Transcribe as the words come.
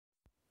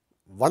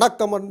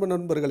வணக்கம் அன்பு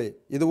நண்பர்களே,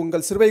 இது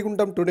உங்கள்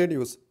சிறுவைகுண்டம் டுடே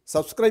நியூஸ்.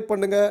 சப்ஸ்கிரைப்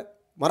பண்ணுங்க,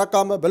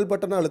 மறக்காம பெல்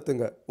பட்டனை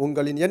அழுத்துங்க.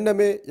 உங்களின்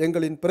எண்ணமே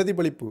எங்களின்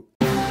பிரதிபலிப்பு.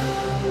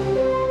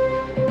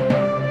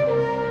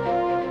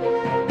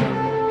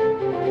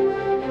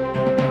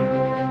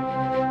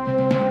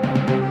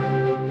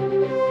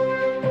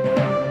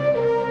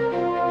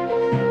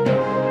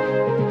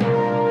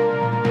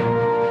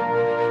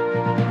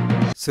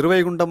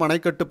 சிறுவைகுண்டம்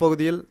அணைக்கட்டு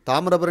பகுதியில்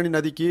தாமிரபரணி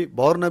நதிக்கு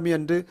பௌர்ணமி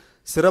அன்று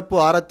சிறப்பு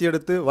ஆரத்தி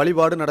எடுத்து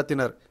வழிபாடு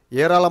நடத்தினர்.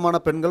 ஏராளமான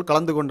பெண்கள்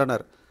கலந்து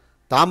கொண்டனர்.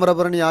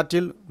 தாமிரபரணி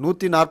ஆற்றில்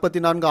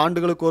 144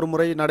 ஆண்டுகளுக்கு ஒரு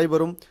முறை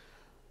நடைபெறும்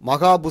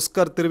மகா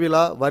புஷ்கர்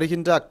திருவிழா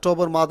வருகின்ற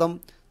அக்டோபர் மாதம்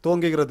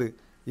துவங்குகிறது.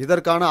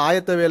 இதற்கான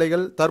ஆயத்த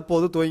வேலைகள்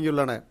தற்போது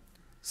துவங்கியுள்ளன.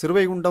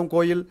 சிறுவைகுண்டம்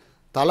கோயில்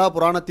தல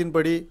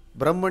புராணத்தின்படி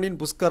பிரம்மனின்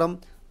புஷ்கரம்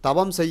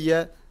தவம்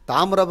செய்ய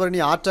தாமிரபரணி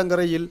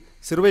ஆற்றங்கரையில்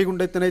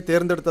சிறுவைகுண்டத்தினை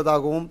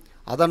தேர்ந்தெடுத்ததாகவும்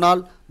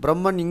அதனால்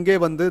பிரம்மன் இங்கே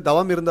வந்து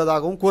தவம்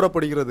இருந்ததாகவும்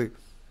கூறப்படுகிறது.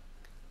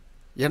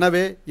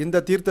 எனவே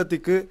இந்த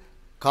தீர்த்தத்துக்கு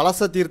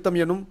கலச தீர்த்தம்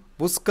எனும்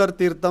புஷ்கர்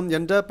தீர்த்தம்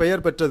என்ற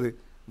பெயர் பெற்றது.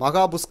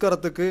 மகா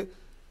புஷ்கரத்துக்கு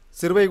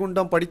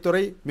சிறுவைகுண்டம்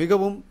படித்துறை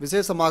மிகவும்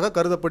விசேஷமாக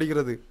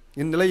கருதப்படுகிறது.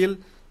 இந்நிலையில்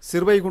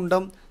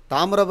சிறுவைகுண்டம்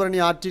தாமிரபரணி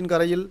ஆற்றின்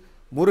கரையில்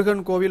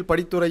முருகன் கோவில்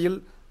படித்துறையில்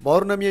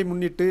பௌர்ணமியை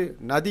முன்னிட்டு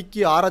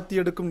நதிக்கு ஆரத்தி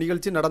எடுக்கும்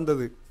நிகழ்ச்சி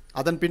நடந்தது.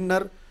 அதன்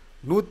பின்னர்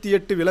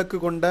 108 விளக்கு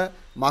கொண்ட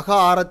மகா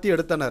ஆரத்தி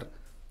எடுத்தனர்.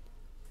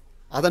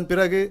 அதன்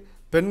பிறகு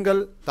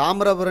பெண்கள்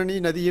தாமிரபரணி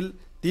நதியில்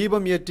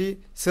தீபம் ஏற்றி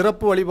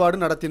சிறப்பு வழிபாடு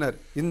நடத்தினர்.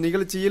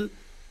 இந்நிகழ்ச்சியில்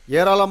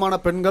ஏராளமான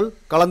பெண்கள்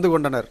கலந்து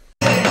கொண்டனர்.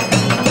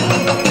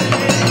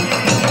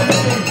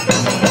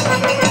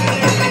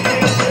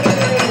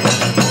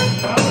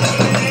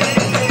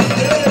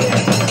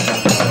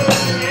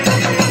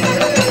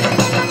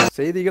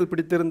 செய்திகள்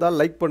பிடித்திருந்தால்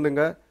லைக்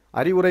பண்ணுங்க,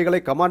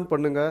 அறிவுரைகளை கமெண்ட்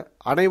பண்ணுங்க,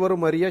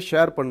 அனைவரும் அறிய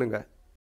ஷேர் பண்ணுங்க.